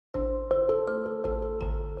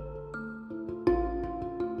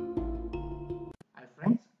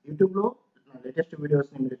యూట్యూబ్లో నా లేటెస్ట్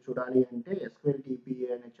వీడియోస్ని మీరు చూడాలి అంటే SQL DBA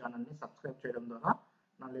అనే ఛానల్ని సబ్స్క్రైబ్ చేయడం ద్వారా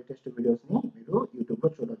నా లేటెస్ట్ వీడియోస్ని మీరు యూట్యూబ్లో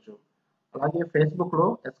చూడొచ్చు. అలాగే ఫేస్బుక్లో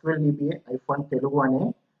SQL DBA -తెలుగు అనే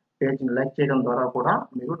పేజ్ని లైక్ చేయడం ద్వారా కూడా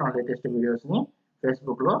మీరు నా లేటెస్ట్ వీడియోస్ని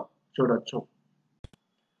ఫేస్బుక్లో చూడొచ్చు.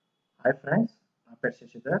 హాయ్ ఫ్రెండ్స్, నా పేరు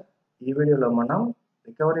శశిధర్. ఈ వీడియోలో మనం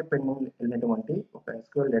రికవరీ పెండింగ్ వెళ్ళినటువంటి ఒక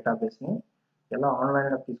SQL డేటాబేస్ని ఎలా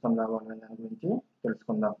ఆన్లైన్లో తీసుకొని రావాలనే దాని గురించి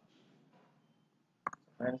తెలుసుకుందాం.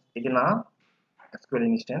 ఫ్రెండ్స్, ఇది నా SQL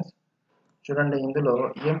ఇన్స్టెన్స్. చూడండి, ఇందులో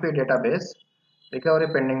EMP డేటాబేస్ రికవరీ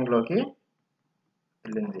పెండింగ్లోకి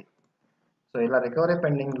వెళ్ళింది. సో ఇలా రికవరీ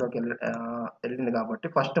పెండింగ్లోకి వెళ్ళింది కాబట్టి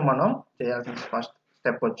ఫస్ట్ మనం చేయాల్సిన ఫస్ట్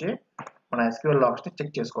స్టెప్ వచ్చి మన SQL లాగ్స్ని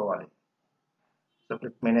చెక్ చేసుకోవాలి. So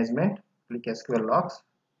click management, click SQL logs.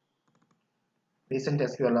 Recent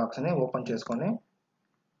SQL లాగ్స్ని open చేసుకొని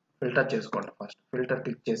ఫిల్టర్ చేసుకోండి. ఫస్ట్ ఫిల్టర్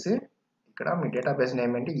క్లిక్ చేసి ఇక్కడ మీ డేటాబేస్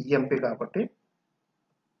నేమ్ ఏంటి, EMP కాబట్టి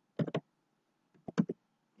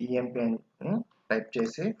EMP అని టైప్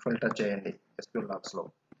చేసి ఫిల్టర్ చేయండి SQL లాగ్స్లో.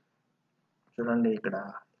 చూడండి, ఇక్కడ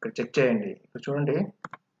చెక్ చేయండి. ఇక్కడ చూడండి,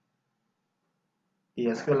 ఈ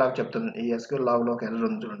SQL లాగ్ చెప్తుంది. ఈ SQL లాగ్లో ఒక ఎర్రర్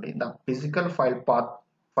ఉంది చూడండి. ద ఫిజికల్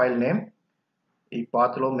ఫైల్ నేమ్, ఈ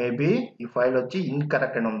పాత్లో మేబీ ఈ ఫైల్ వచ్చి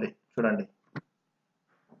ఇన్కరెక్ట్ అని ఉంది. చూడండి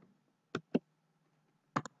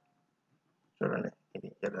ఇది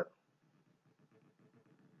ఎర్రర్.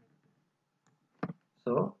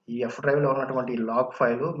 సో ఈ F డ్రైవ్లో ఉన్నటువంటి లాగ్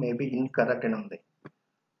ఫైల్ మేబీ ఇన్కరెక్ట్ అని ఉంది.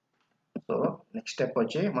 సో నెక్స్ట్ స్టెప్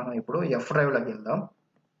వచ్చి మనం ఇప్పుడు F డ్రైవ్లోకి వెళ్దాం.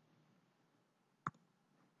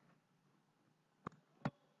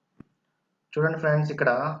 చూడండి ఫ్రెండ్స్,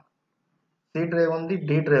 ఇక్కడ C డ్రైవ్ ఉంది,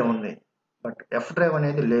 D డ్రైవ్ ఉంది, బట్ F డ్రైవ్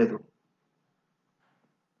అనేది లేదు.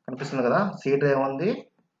 కనిపిస్తుంది కదా, C డ్రైవ్ ఉంది,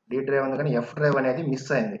 D డ్రైవ్ ఉంది, కానీ F డ్రైవ్ అనేది మిస్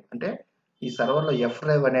అయింది. అంటే ఈ సర్వర్లో F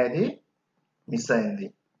డ్రైవ్ అనేది మిస్ అయింది.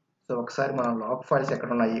 సో ఒకసారి మన లాగ్ ఫైల్స్ ఎక్కడ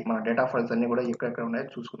ఉన్నాయి, మన డేటా ఫైల్స్ అన్ని కూడా ఎక్కడెక్కడ ఉన్నాయో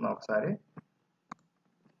చూసుకుందాం ఒకసారి.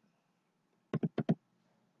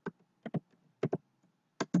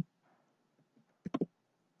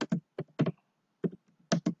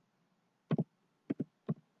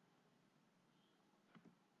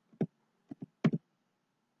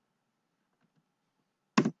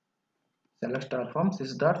 Select star from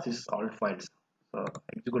sys.sys all files. So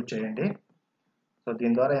execute చేయండి. సో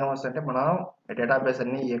దీని ద్వారా ఏమొస్తుందంటే మనం డేటాబేస్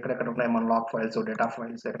అన్ని ఎక్కడెక్కడ ఉన్నాయి, మన లాగ్ ఫైల్స్, డేటా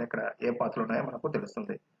ఫైల్స్ ఎక్కడెక్కడ ఏ పాత్రలు ఉన్నాయో మనకు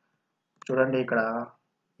తెలుస్తుంది. చూడండి, ఇక్కడ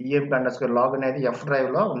EMP_log అనేది F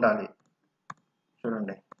డ్రైవ్లో ఉండాలి.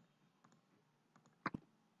 చూడండి,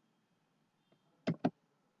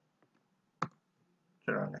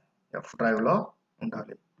 F డ్రైవ్లో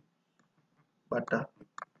ఉండాలి. బట్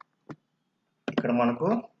ఇక్కడ మనకు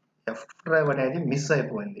F డ్రైవ్ అనేది మిస్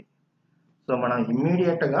అయిపోయింది. సో మనం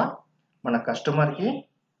ఇమ్మీడియట్గా మన కస్టమర్కి,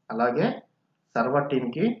 అలాగే సర్వర్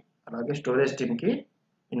టీమ్కి, అలాగే స్టోరేజ్ టీమ్కి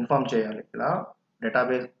ఇన్ఫార్మ్ చేయాలి. ఇలా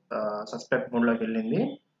డేటాబేస్ సస్పెక్ట్ మోడ్లోకి వెళ్ళింది,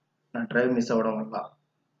 నా డ్రైవ్ మిస్ అవ్వడం వల్ల.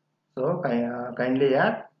 సో కైండ్లీ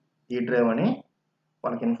యాడ్ ఈ డ్రైవ్ అని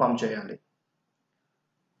వాళ్ళకి ఇన్ఫార్మ్ చేయాలి.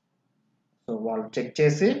 సో వాళ్ళు చెక్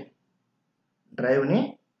చేసి డ్రైవ్ని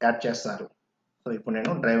యాడ్ చేస్తారు. సో ఇప్పుడు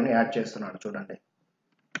నేను డ్రైవ్ని యాడ్ చేస్తున్నాను. చూడండి,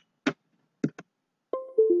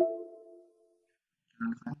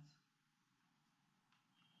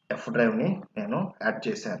 F డ్రైవ్ని నేను యాడ్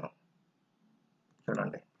చేశాను.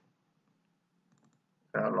 చూడండి,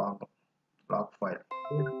 ఇక్కడ లాగ్ ఫైల్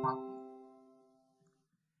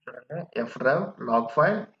చూడండి, F drive log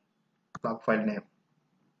file name,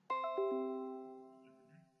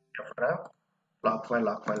 F drive log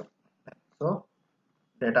file. So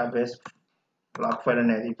database log file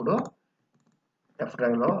అనేది ఇప్పుడు F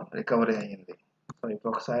డ్రైవ్లో రికవరీ అయ్యింది. సో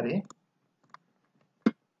ఇప్పుడు ఒకసారి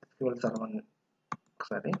SQL సర్వర్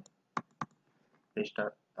ఒకసారి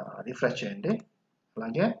రిఫ్రెష్ చేయండి.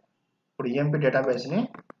 అలాగే ఇప్పుడు EMP డేటాబేస్ని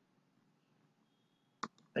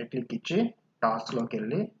రైట్ క్లిక్ ఇచ్చి టాస్క్లోకి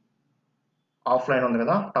వెళ్ళి ఆఫ్లైన్ ఉంది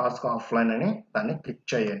కదా, టాస్క్ ఆఫ్లైన్ అని దాన్ని క్లిక్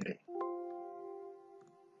చేయండి.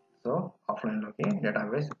 సో ఆఫ్లైన్లోకి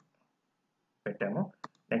డేటాబేస్ పెట్టాము.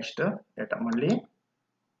 నెక్స్ట్ మళ్ళీ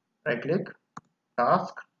రైట్ క్లిక్,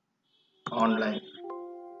 టాస్క్ ఆన్లైన్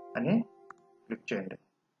అని క్లిక్ చేయండి.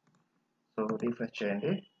 సో రిఫ్రెష్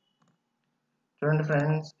చేయండి. చూడండి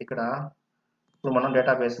ఫ్రెండ్స్, ఇక్కడ ఇప్పుడు మనం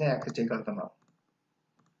డేటాబేస్ని యాక్సెస్ చేయగలుగుతున్నాం.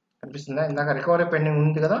 కనిపిస్తుందా? ఇందాక రికవరీ పెండింగ్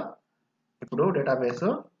ఉంది కదా, ఇప్పుడు డేటాబేస్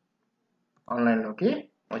ఆన్లైన్లోకి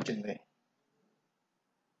వచ్చింది.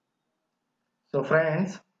 సో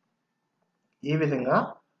ఫ్రెండ్స్, ఈ విధంగా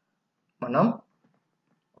మనం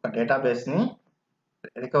ఒక డేటాబేస్ని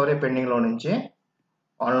రికవరీ పెండింగ్లో నుంచి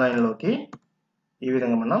ఆన్లైన్లోకి ఈ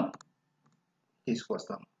విధంగా మనం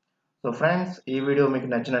తీసుకొస్తాం. సో ఫ్రెండ్స్, ఈ వీడియో మీకు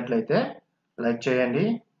నచ్చినట్లయితే లైక్ చేయండి.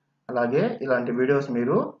 అలాగే ఇలాంటి వీడియోస్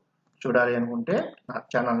మీరు చూడాలి అనుకుంటే నా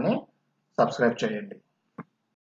ఛానల్ని సబ్స్క్రైబ్ చేయండి.